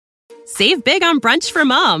Save big on brunch for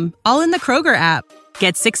mom, all in the Kroger app.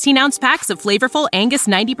 Get 16-ounce packs of flavorful Angus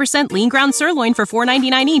 90% lean ground sirloin for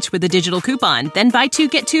 $4.99 each with a digital coupon. Then buy 2,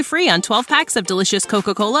 get 2 free on 12 packs of delicious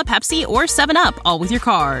Coca-Cola, Pepsi, or 7-Up, all with your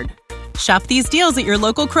card. Shop these deals at your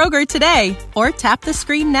local Kroger today, or tap the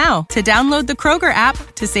screen now to download the Kroger app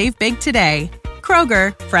to save big today.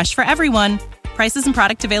 Kroger, fresh for everyone. Prices and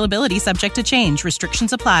product availability subject to change.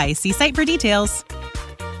 Restrictions apply. See site for details.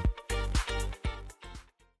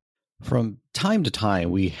 From time to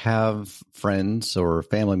time, we have friends or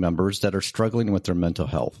family members that are struggling with their mental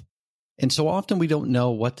health. And so often we don't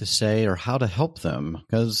know what to say or how to help them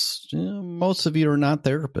because most of you are not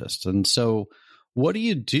therapists. And so what do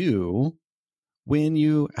you do when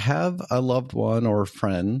you have a loved one or a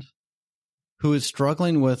friend who is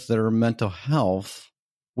struggling with their mental health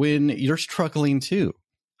when you're struggling too?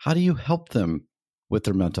 How do you help them with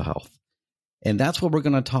their mental health? And that's what we're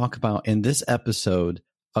going to talk about in this episode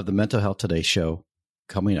of the Mental Health Today show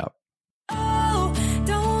coming up. Oh,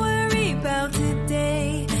 don't worry about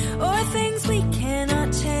today or things we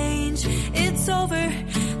cannot change. It's over.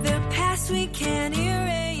 The past we can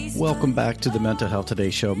erase. Welcome back to the Mental Health Today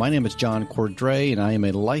show. My name is John Cordray, and I am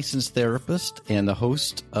a licensed therapist and the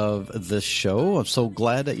host of this show. I'm so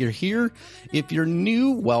glad that you're here. If you're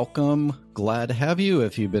new, welcome. Glad to have you.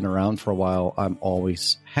 If you've been around for a while, I'm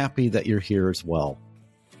always happy that you're here as well.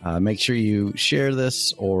 Make sure you share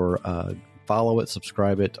this or follow it,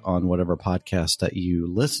 subscribe it on whatever podcast that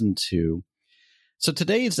you listen to. So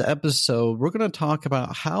today's episode, we're going to talk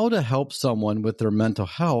about how to help someone with their mental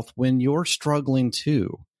health when you're struggling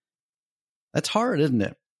too. That's hard, isn't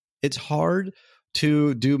it? It's hard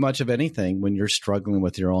to do much of anything when you're struggling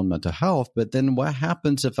with your own mental health. But then what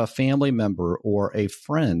happens if a family member or a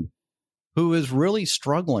friend who is really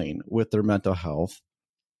struggling with their mental health,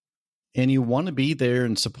 and you want to be there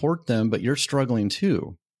and support them, but you're struggling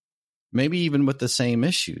too? Maybe even with the same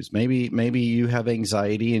issues. Maybe you have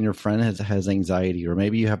anxiety and your friend has anxiety, or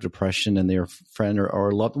maybe you have depression and their friend or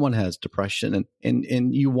a loved one has depression,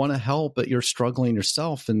 and you want to help, but you're struggling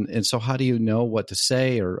yourself. And so how do you know what to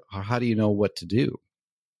say, or how do you know what to do?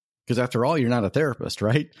 Because after all, you're not a therapist,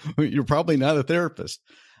 right? You're probably not a therapist.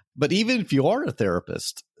 But even if you are a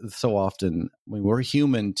therapist, so often we're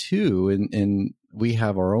human too, and we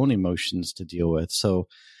have our own emotions to deal with. So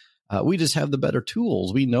we just have the better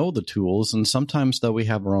tools. We know the tools. And sometimes, though, we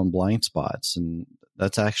have our own blind spots. And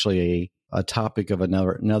that's actually a topic of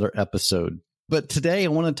another episode. But today I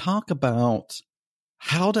want to talk about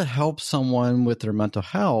how to help someone with their mental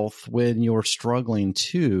health when you're struggling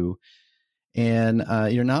too. And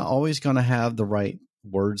you're not always going to have the right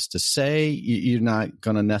words to say. You're not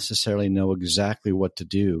going to necessarily know exactly what to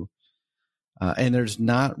do. And there's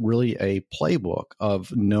not really a playbook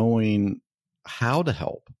of knowing how to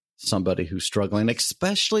help somebody who's struggling,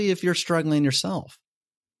 especially if you're struggling yourself.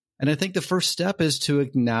 And I think the first step is to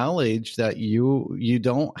acknowledge that you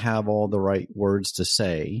don't have all the right words to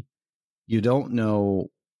say. You don't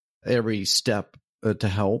know every step to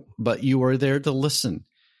help, but you are there to listen.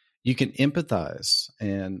 You can empathize,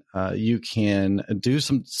 and you can do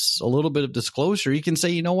a little bit of disclosure. You can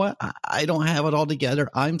say, you know what, I don't have it all together.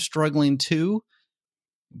 I'm struggling too,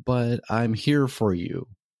 but I'm here for you.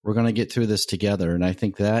 We're going to get through this together. And I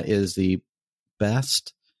think that is the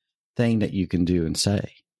best thing that you can do and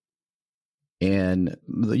say. And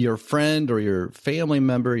your friend or your family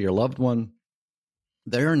member, your loved one,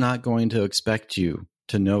 they're not going to expect you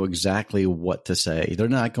to know exactly what to say. They're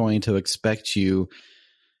not going to expect you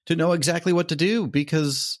to know exactly what to do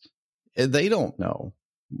because they don't know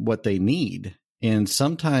what they need. And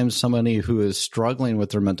sometimes somebody who is struggling with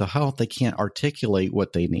their mental health, they can't articulate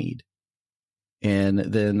what they need. And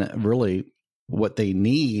then really what they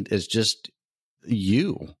need is just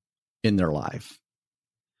you in their life.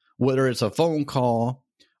 Whether it's a phone call,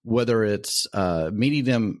 whether it's meeting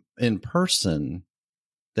them in person,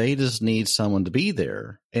 they just need someone to be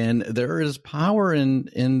there. And there is power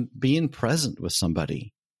in being present with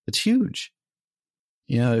somebody. It's huge.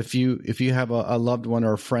 You know, if you have a loved one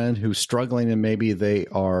or a friend who's struggling and maybe they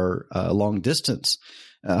are long distance,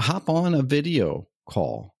 hop on a video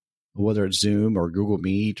call, whether it's Zoom or Google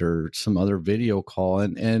Meet or some other video call,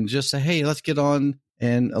 and just say, hey, let's get on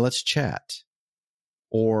and let's chat.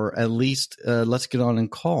 Or at least let's get on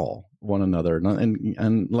and call one another.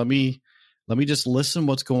 And let me just listen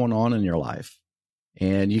what's going on in your life.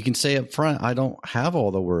 And you can say up front, I don't have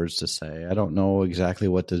all the words to say. I don't know exactly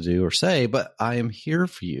what to do or say, but I am here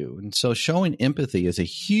for you. And so showing empathy is a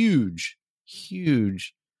huge,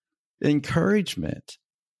 huge encouragement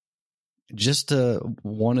just to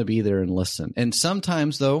want to be there and listen. And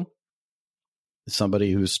sometimes, though,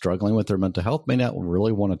 somebody who's struggling with their mental health may not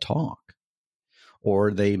really want to talk.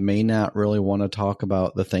 or they may not really want to talk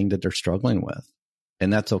about the thing that they're struggling with.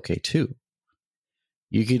 And that's okay too.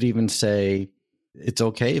 You could even say, it's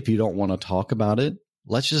okay if you don't want to talk about it.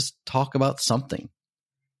 Let's just talk about something.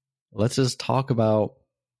 Let's just talk about,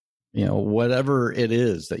 whatever it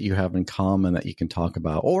is that you have in common that you can talk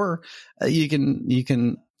about, or you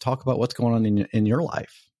can talk about what's going on in your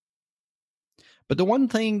life. But the one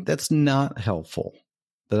thing that's not helpful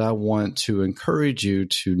that I want to encourage you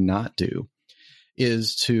to not do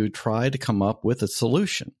is to try to come up with a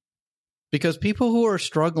solution. Because people who are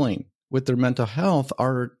struggling with their mental health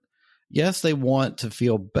yes, they want to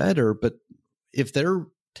feel better, but if they're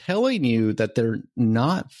telling you that they're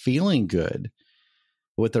not feeling good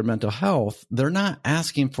with their mental health, they're not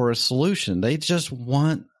asking for a solution. They just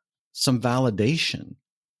want some validation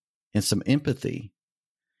and some empathy.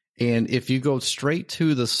 And if you go straight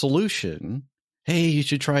to the solution, hey, you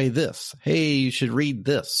should try this. Hey, you should read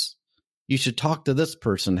this. You should talk to this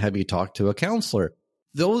person. Have you talked to a counselor?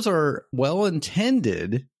 Those are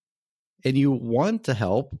well-intended and you want to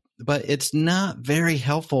help, but it's not very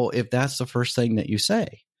helpful if that's the first thing that you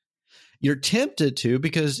say. You're tempted to,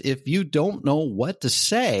 because if you don't know what to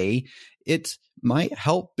say, it might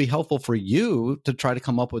be helpful for you to try to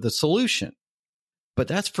come up with a solution. But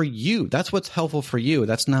that's for you. That's what's helpful for you.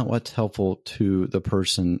 That's not what's helpful to the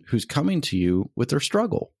person who's coming to you with their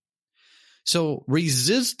struggle. So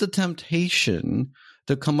resist the temptation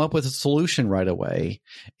to come up with a solution right away,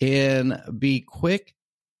 and be quick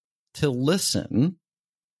to listen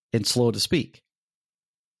and slow to speak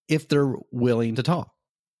if they're willing to talk.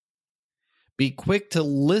 Be quick to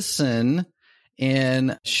listen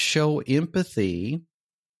and show empathy.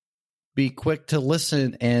 Be quick to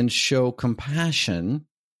listen and show compassion.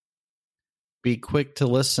 Be quick to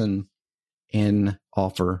listen and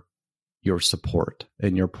offer your support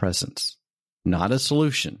and your presence, not a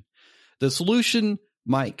solution. The solution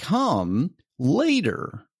might come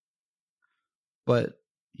later, but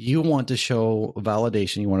you want to show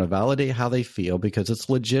validation. You want to validate how they feel because it's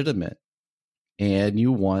legitimate. And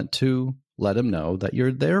you want to let them know that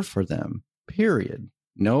you're there for them, period.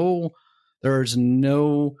 There's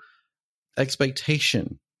no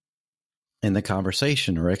expectation in the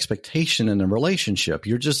conversation or expectation in the relationship.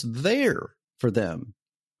 You're just there for them.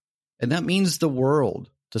 And that means the world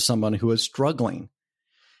to someone who is struggling.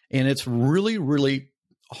 And it's really, really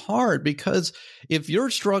hard, because if you're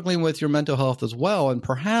struggling with your mental health as well, and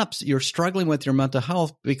perhaps you're struggling with your mental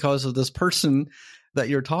health because of this person that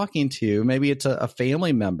you're talking to, maybe it's a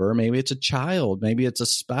family member, maybe it's a child, maybe it's a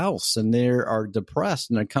spouse, and they are depressed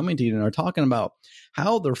and they're coming to you and they're talking about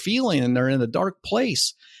how they're feeling and they're in a dark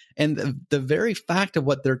place. And the very fact of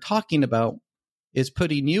what they're talking about is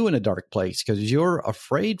putting you in a dark place because you're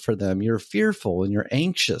afraid for them. You're fearful and you're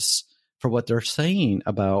anxious for what they're saying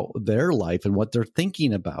about their life and what they're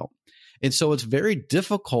thinking about. And so it's very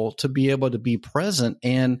difficult to be able to be present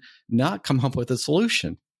and not come up with a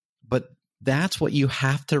solution. But that's what you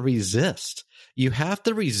have to resist. You have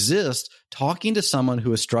to resist talking to someone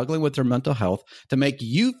who is struggling with their mental health to make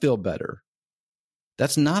you feel better.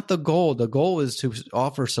 That's not the goal. The goal is to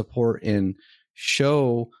offer support and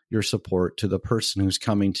show your support to the person who's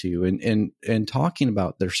coming to you and talking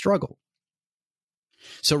about their struggle.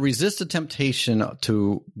 So resist the temptation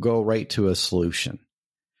to go right to a solution.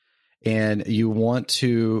 And you want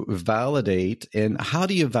to validate. And how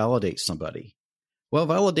do you validate somebody? Well,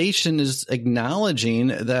 validation is acknowledging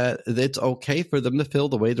that it's okay for them to feel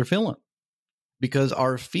the way they're feeling, because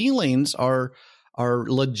our feelings are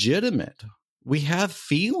legitimate. We have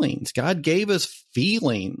feelings. God gave us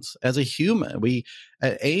feelings as a human.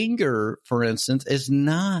 Anger, for instance, is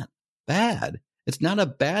not bad. It's not a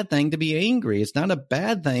bad thing to be angry. It's not a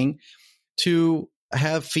bad thing to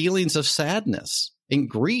have feelings of sadness and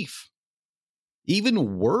grief.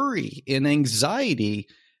 Even worry and anxiety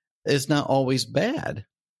is not always bad.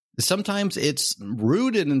 Sometimes it's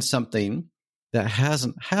rooted in something that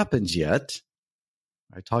hasn't happened yet.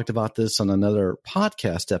 I talked about this on another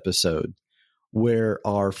podcast episode, where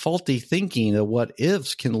our faulty thinking of what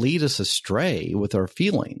ifs can lead us astray with our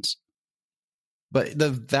feelings. But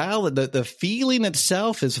the feeling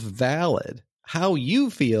itself is valid. How you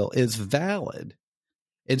feel is valid.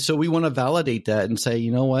 And so we want to validate that and say,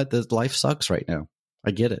 you know what? This life sucks right now.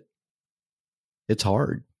 I get it. It's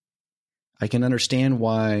hard. I can understand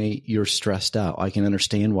why you're stressed out. I can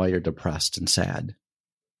understand why you're depressed and sad.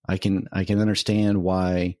 I can understand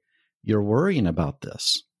why you're worrying about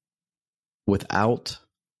this without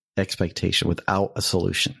expectation, without a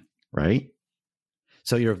solution, right?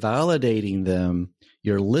 So you're validating them,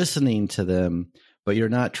 you're listening to them, but you're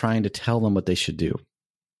not trying to tell them what they should do.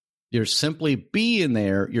 You're simply being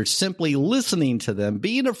there. You're simply listening to them,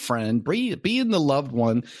 being a friend, being the loved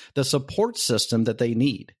one, the support system that they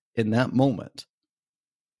need in that moment.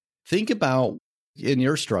 Think about in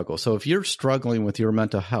your struggle. So if you're struggling with your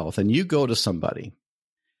mental health and you go to somebody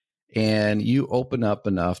and you open up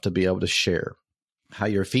enough to be able to share how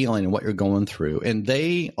you're feeling and what you're going through, and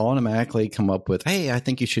they automatically come up with, hey, I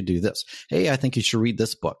think you should do this. Hey, I think you should read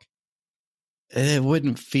this book. It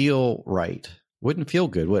wouldn't feel right. Wouldn't feel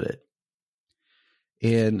good, would it?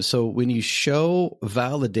 And so when you show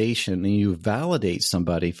validation and you validate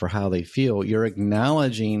somebody for how they feel, you're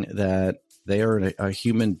acknowledging that they are a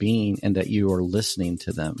human being and that you are listening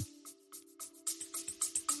to them.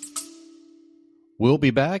 We'll be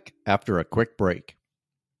back after a quick break.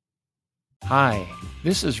 Hi,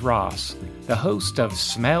 this is Ross, the host of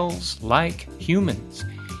Smells Like Humans.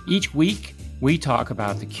 Each week, we talk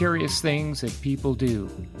about the curious things that people do.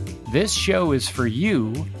 This show is for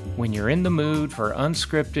you when you're in the mood for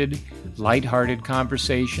unscripted, lighthearted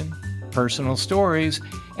conversation, personal stories,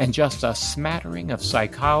 and just a smattering of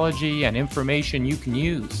psychology and information you can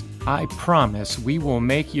use. I promise we will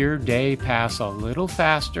make your day pass a little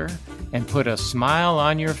faster and put a smile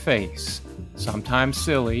on your face. Sometimes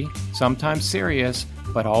silly, sometimes serious,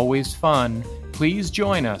 but always fun. Please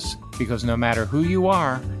join us, because no matter who you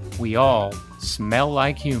are, we all smell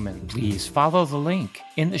like human. Please follow the link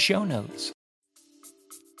in the show notes.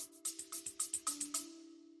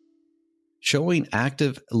 Showing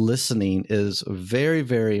active listening is very,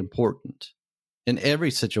 very important in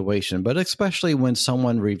every situation, but especially when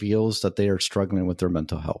someone reveals that they are struggling with their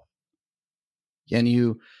mental health. And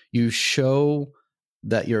you show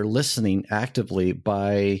that you're listening actively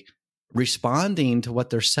by responding to what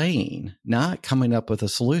they're saying, not coming up with a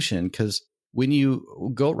solution. Because when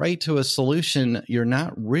you go right to a solution, you're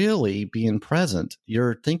not really being present.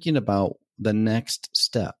 You're thinking about the next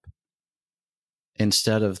step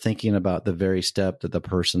instead of thinking about the very step that the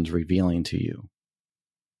person's revealing to you.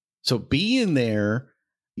 So being there,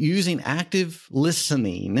 using active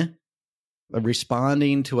listening,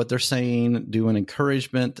 responding to what they're saying, doing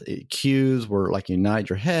encouragement cues where like you nod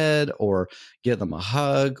your head or give them a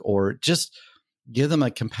hug or just give them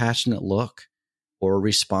a compassionate look or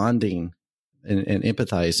responding and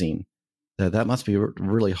empathizing, that must be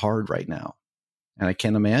really hard right now. And I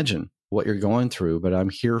can't imagine what you're going through, but I'm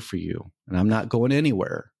here for you and I'm not going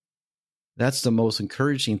anywhere. That's the most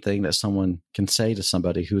encouraging thing that someone can say to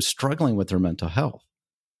somebody who's struggling with their mental health.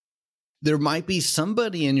 There might be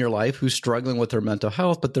somebody in your life who's struggling with their mental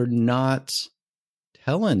health, but they're not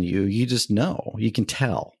telling you. You just know. You can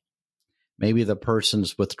tell. Maybe the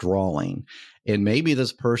person's withdrawing, and maybe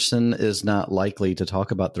this person is not likely to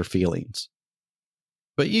talk about their feelings.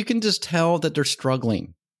 But you can just tell that they're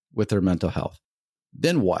struggling with their mental health.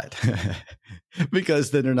 Then what?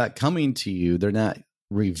 Because then they're not coming to you. They're not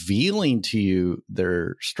revealing to you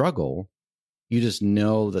their struggle. You just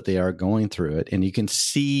know that they are going through it, and you can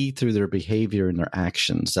see through their behavior and their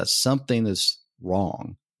actions that something is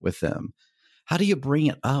wrong with them. How do you bring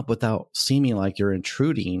it up without seeming like you're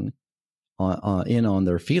intruding on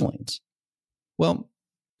their feelings? Well,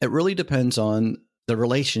 it really depends on the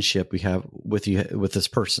relationship we have with this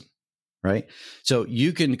person, right? So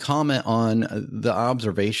you can comment on the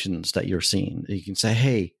observations that you're seeing. You can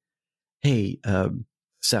say, hey,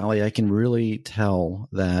 Sally, I can really tell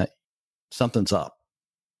that something's up.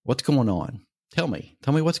 What's going on? Tell me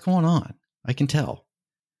what's going on. I can tell.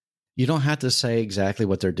 You don't have to say exactly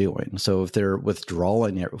what they're doing. So if they're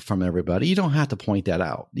withdrawing from everybody, you don't have to point that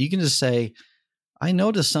out. You can just say, I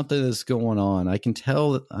noticed something is going on. I can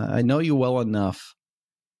tell, I know you well enough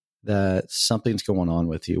that something's going on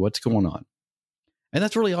with you. What's going on? And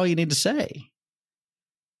that's really all you need to say.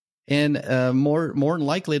 And more than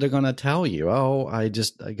likely, they're going to tell you, "Oh, I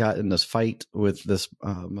got in this fight with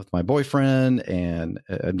my boyfriend, and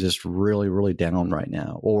I'm just really, really down right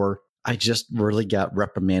now." Or I just really got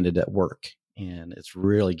reprimanded at work, and it's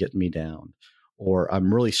really getting me down. Or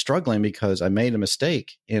I'm really struggling because I made a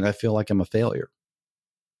mistake, and I feel like I'm a failure.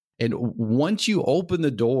 And once you open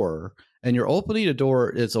the door, and you're opening the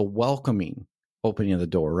door, it's a welcoming opening of the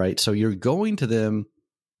door, right? So you're going to them,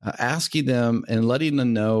 asking them and letting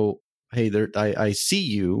them know, hey, I see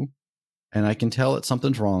you and I can tell that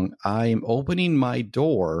something's wrong. I'm opening my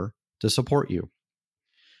door to support you.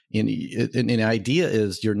 And the idea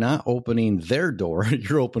is you're not opening their door,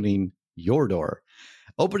 you're opening your door.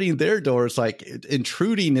 Opening their door is like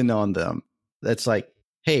intruding in on them. That's like,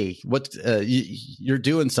 hey, you're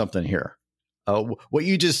doing something here. What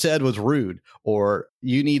you just said was rude, or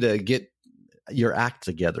you need to get your act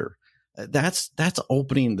together. That's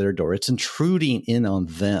opening their door. It's intruding in on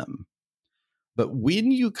them. But when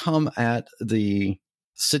you come at the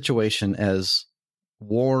situation as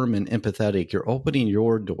warm and empathetic, you're opening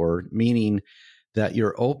your door, meaning that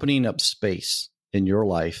you're opening up space in your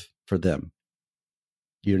life for them.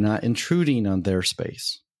 You're not intruding on their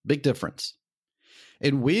space. Big difference.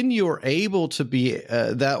 And when you're able to be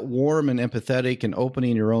that warm and empathetic and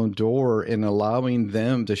opening your own door and allowing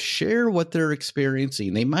them to share what they're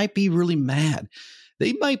experiencing, they might be really mad.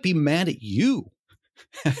 They might be mad at you.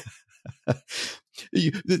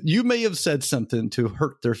 You may have said something to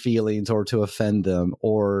hurt their feelings or to offend them,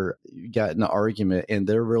 or you got in an argument and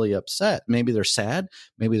they're really upset. Maybe they're sad.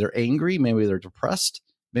 Maybe they're angry. Maybe they're depressed.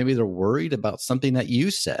 Maybe they're worried about something that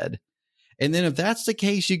you said. And then if that's the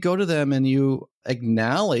case, you go to them and you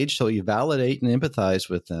acknowledge, so you validate and empathize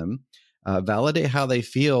with them, validate how they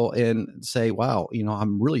feel and say, wow,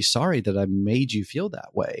 I'm really sorry that I made you feel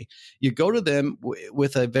that way. You go to them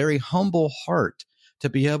with a very humble heart to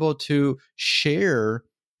be able to share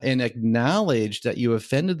and acknowledge that you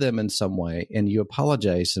offended them in some way, and you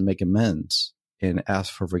apologize and make amends and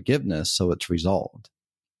ask for forgiveness so it's resolved.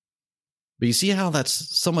 But you see how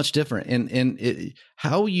that's so much different, and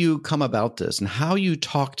how you come about this and how you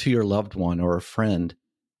talk to your loved one or a friend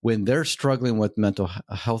when they're struggling with mental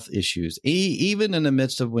health issues, even in the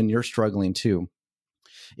midst of when you're struggling too.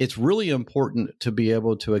 It's really important to be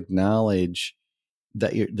able to acknowledge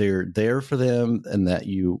that they're there for them and that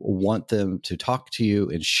you want them to talk to you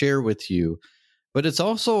and share with you. But it's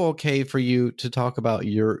also okay for you to talk about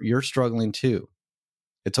you're struggling too.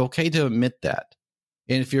 It's okay to admit that.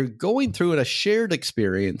 And if you're going through a shared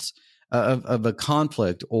experience of a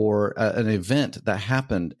conflict or an event that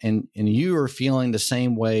happened, and you are feeling the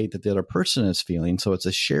same way that the other person is feeling, so it's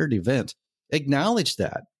a shared event, acknowledge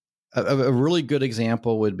that. A really good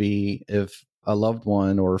example would be if a loved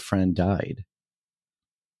one or a friend died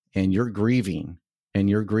and you're grieving,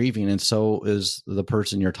 and so is the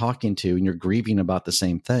person you're talking to, and you're grieving about the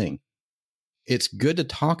same thing. It's good to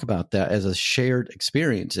talk about that as a shared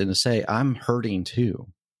experience and to say, I'm hurting too.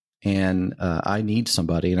 And I need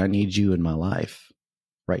somebody, and I need you in my life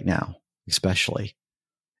right now, especially.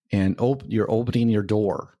 And you're opening your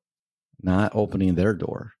door, not opening their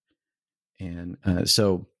door. And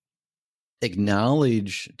so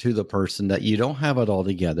acknowledge to the person that you don't have it all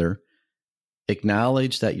together.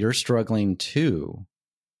 Acknowledge that you're struggling too.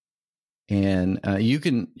 And you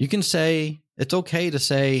can say, it's okay to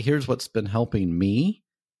say, here's what's been helping me,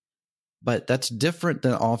 but that's different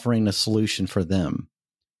than offering a solution for them.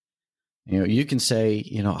 You can say,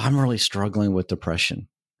 I'm really struggling with depression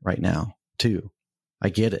right now too. I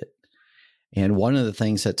get it. And one of the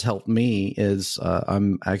things that's helped me is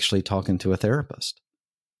I'm actually talking to a therapist,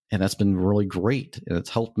 and that's been really great, and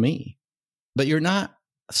it's helped me. But you're not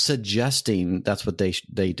suggesting that's what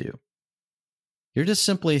they do. You're just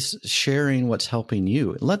simply sharing what's helping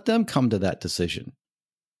you. Let them come to that decision.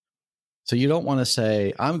 So you don't want to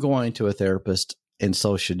say, I'm going to a therapist and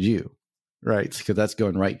so should you, right? Because that's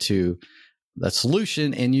going right to the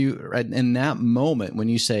solution. And in that moment, when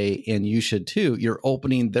you say, and you should too, you're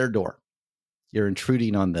opening their door. You're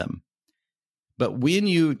intruding on them. But when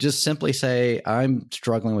you just simply say, I'm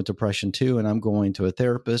struggling with depression too, and I'm going to a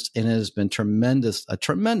therapist, and it has been a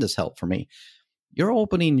tremendous help for me, you're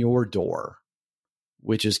opening your door,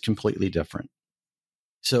 which is completely different.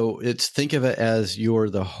 So think of it as you're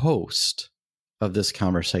the host of this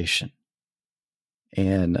conversation.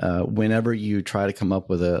 And whenever you try to come up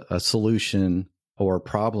with a solution or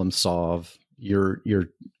problem solve, you're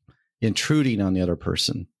intruding on the other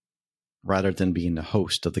person rather than being the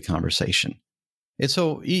host of the conversation. And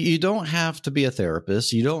so you don't have to be a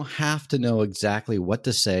therapist. You don't have to know exactly what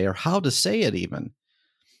to say or how to say it even.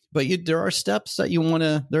 But there are steps that you want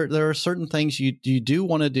to, there are certain things you do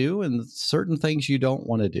want to do and certain things you don't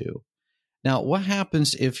want to do. Now, what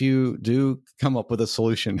happens if you do come up with a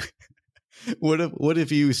solution? What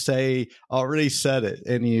if you already said it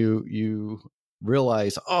and you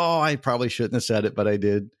realize, I probably shouldn't have said it, but I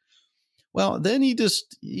did. Well, then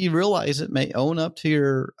you realize it, may own up to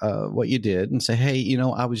your what you did and say, hey,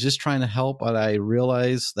 I was just trying to help, but I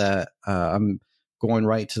realized that I'm going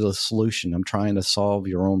right to the solution. I'm trying to solve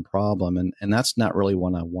your own problem. And that's not really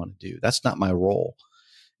what I want to do. That's not my role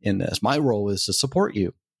in this. My role is to support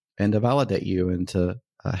you and to validate you and to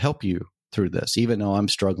help you through this, even though I'm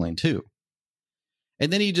struggling too.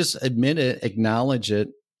 And then you just admit it, acknowledge it.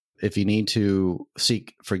 If you need to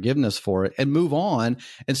seek forgiveness for it and move on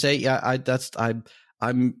and say, yeah,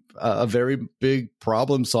 I'm a very big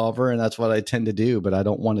problem solver and that's what I tend to do, but I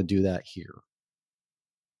don't want to do that here.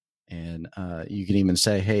 And you can even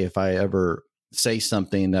say, hey, if I ever say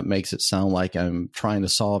something that makes it sound like I'm trying to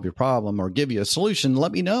solve your problem or give you a solution,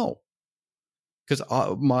 let me know. because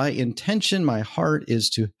my intention, my heart is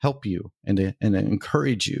to help you and to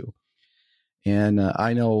encourage you. And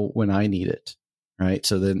I know when I need it, right?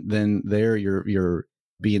 So then there you're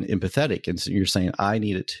being empathetic, and so you're saying I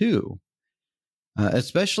need it too.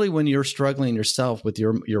 Especially when you're struggling yourself with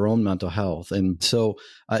your own mental health. And so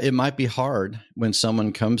it might be hard when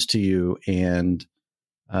someone comes to you and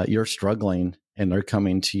you're struggling, and they're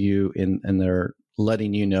coming to you and they're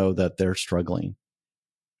letting you know that they're struggling.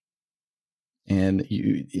 And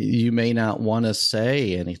you may not want to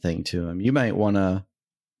say anything to them. You might want to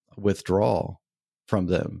withdraw from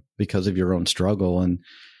them because of your own struggle,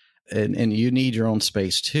 and you need your own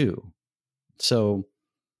space too. So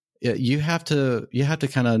you have to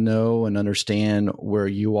kind of know and understand where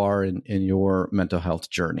you are in your mental health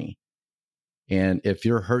journey. And if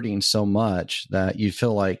you're hurting so much that you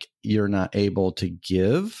feel like you're not able to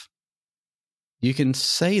give, you can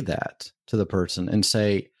say that to the person and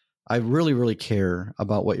say, I really, really care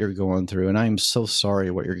about what you're going through. And I am so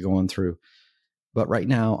sorry what you're going through. But right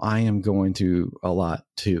now I am going through a lot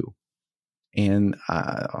too. And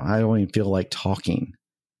I don't even feel like talking.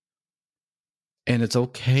 And it's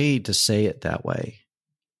okay to say it that way,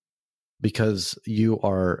 because you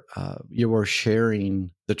are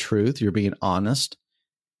sharing the truth. You're being honest,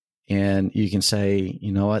 and you can say,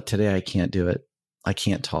 you know what, today I can't do it. I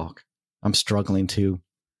can't talk. I'm struggling too.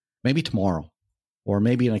 Maybe tomorrow, or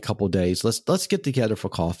maybe in a couple of days, let's get together for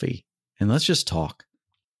coffee and let's just talk.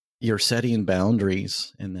 You're setting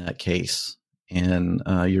boundaries in that case, and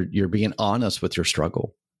you're being honest with your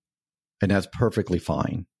struggle, and that's perfectly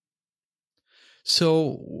fine.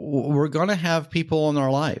 So we're going to have people in our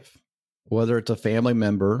life, whether it's a family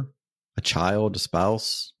member, a child, a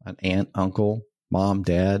spouse, an aunt, uncle, mom,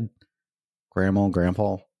 dad, grandma, and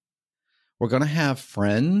grandpa. We're going to have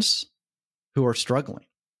friends who are struggling.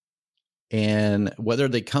 And whether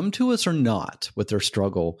they come to us or not with their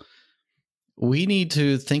struggle, we need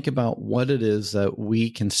to think about what it is that we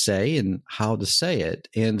can say and how to say it,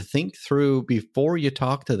 and think through before you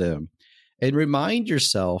talk to them, and remind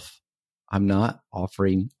yourself, I'm not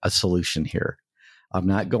offering a solution here. I'm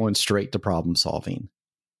not going straight to problem solving.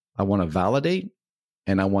 I want to validate,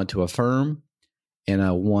 and I want to affirm, and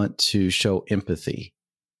I want to show empathy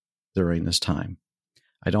during this time.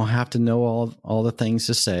 I don't have to know all the things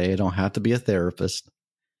to say. I don't have to be a therapist,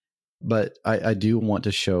 but I do want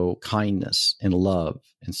to show kindness and love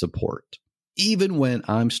and support, even when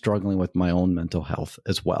I'm struggling with my own mental health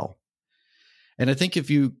as well. And I think if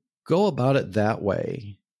you go about it that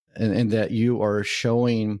way, and that you are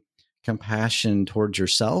showing compassion towards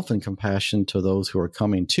yourself and compassion to those who are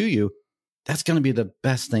coming to you, that's going to be the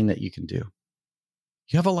best thing that you can do.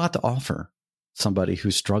 You have a lot to offer somebody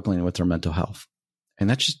who's struggling with their mental health. And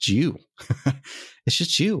that's just you. It's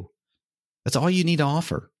just you. That's all you need to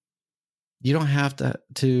offer. You don't have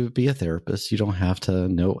to be a therapist. You don't have to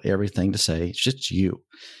know everything to say. It's just you.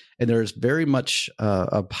 And there's very much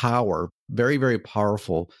a power, very, very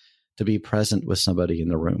powerful, to be present with somebody in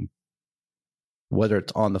the room, whether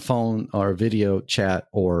it's on the phone or video chat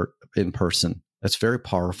or in person. That's very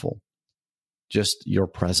powerful. Just your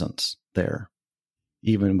presence there,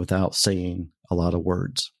 even without saying a lot of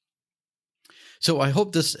words. So I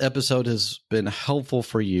hope this episode has been helpful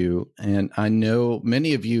for you. And I know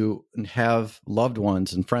many of you have loved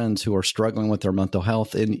ones and friends who are struggling with their mental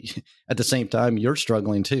health. And at the same time, you're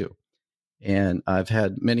struggling too. And I've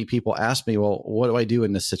had many people ask me, well, what do I do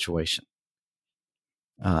in this situation?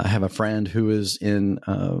 I have a friend who is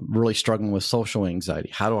really struggling with social anxiety.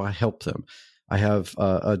 How do I help them? I have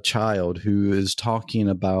a child who is talking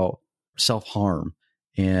about self-harm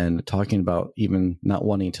and talking about even not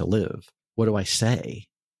wanting to live. What do I say?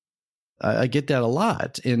 I get that a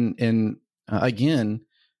lot. And again,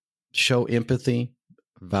 show empathy,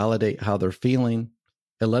 validate how they're feeling,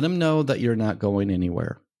 and let them know that you're not going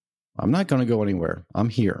anywhere. I'm not going to go anywhere. I'm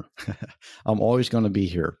here. I'm always going to be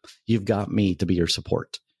here. You've got me to be your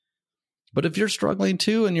support. But if you're struggling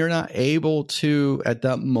too, and you're not able to, at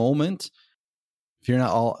that moment, if you're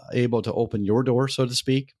not able to open your door, so to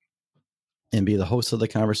speak, and be the host of the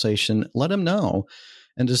conversation, let them know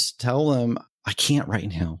and just tell them, I can't right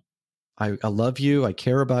now. I love you. I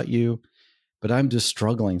care about you, but I'm just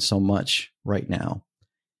struggling so much right now.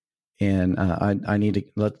 And I need to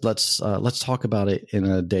let's talk about it in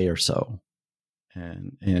a day or so,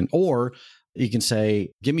 or you can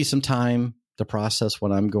say, give me some time to process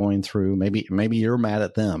what I'm going through. Maybe you're mad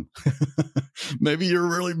at them. Maybe you're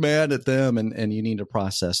really mad at them, and you need to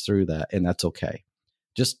process through that, and that's okay.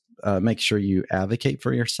 Just make sure you advocate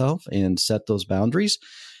for yourself and set those boundaries,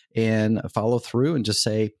 and follow through, and just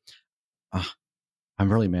say,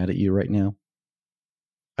 I'm really mad at you right now.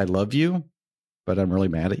 I love you. but I'm really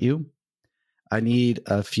mad at you. I need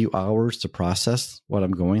a few hours to process what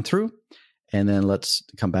I'm going through. And then let's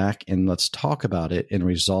come back and let's talk about it and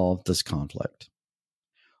resolve this conflict.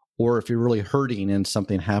 Or if you're really hurting and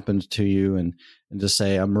something happens to you and just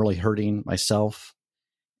say, I'm really hurting myself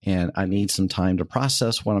and I need some time to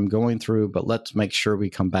process what I'm going through, but let's make sure we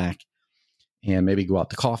come back and maybe go out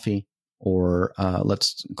to coffee or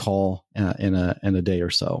let's call in a day or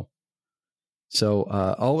so. So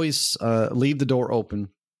always leave the door open,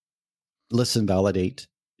 listen, validate,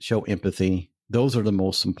 show empathy. Those are the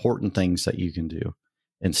most important things that you can do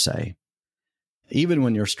and say, even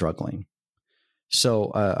when you're struggling.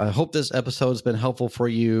 So I hope this episode has been helpful for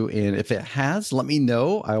you. And if it has, let me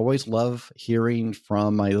know. I always love hearing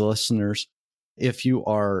from my listeners. If you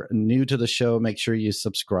are new to the show, make sure you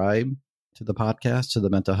subscribe to the podcast, to the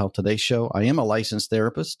Mental Health Today show. I am a licensed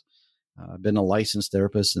therapist. I've been a licensed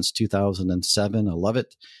therapist since 2007. I love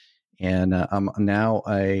it. And I'm now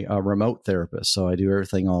a remote therapist. So I do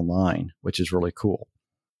everything online, which is really cool.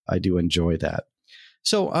 I do enjoy that.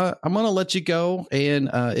 So I'm going to let you go. And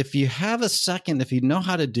if you have a second, if you know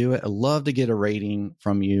how to do it, I'd love to get a rating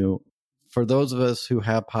from you. For those of us who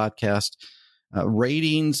have podcasts,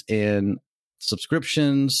 ratings and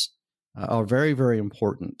subscriptions are very, very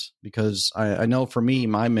important because I know for me,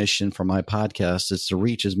 my mission for my podcast is to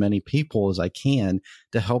reach as many people as I can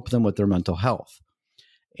to help them with their mental health.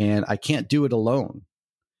 And I can't do it alone.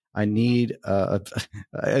 I need,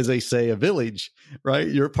 as they say, a village, right?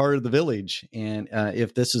 You're part of the village. And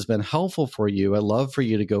if this has been helpful for you, I'd love for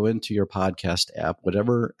you to go into your podcast app,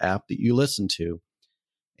 whatever app that you listen to,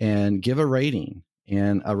 and give a rating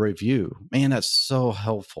and a review. Man, that's so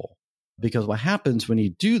helpful. Because what happens when you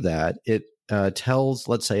do that, it tells,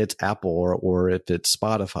 let's say it's Apple or if it's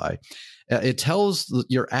Spotify, it tells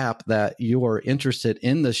your app that you are interested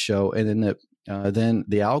in the show, and then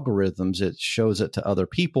the algorithms, it shows it to other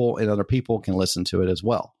people, and other people can listen to it as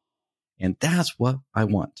well. And that's what I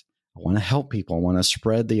want. I want to help people. I want to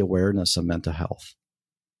spread the awareness of mental health.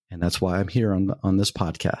 And that's why I'm here on this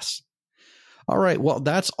podcast. All right. Well,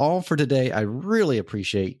 that's all for today. I really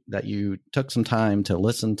appreciate that you took some time to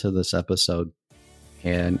listen to this episode.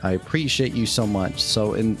 And I appreciate you so much.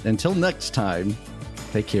 So until next time,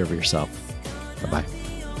 take care of yourself. Bye-bye.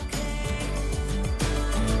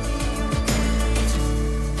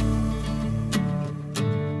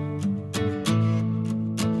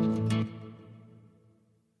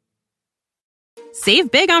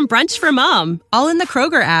 Save big on brunch for mom, all in the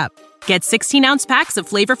Kroger app. Get 16-ounce packs of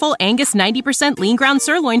flavorful Angus 90% lean ground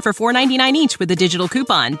sirloin for $4.99 each with a digital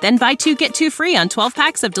coupon. Then buy 2, get 2 free on 12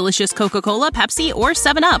 packs of delicious Coca-Cola, Pepsi, or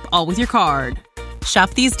 7-Up, all with your card. Shop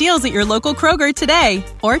these deals at your local Kroger today,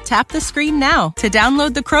 or tap the screen now to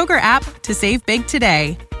download the Kroger app to save big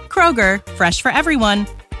today. Kroger, fresh for everyone.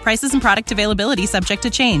 Prices and product availability subject to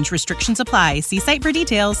change. Restrictions apply. See site for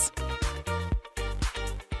details.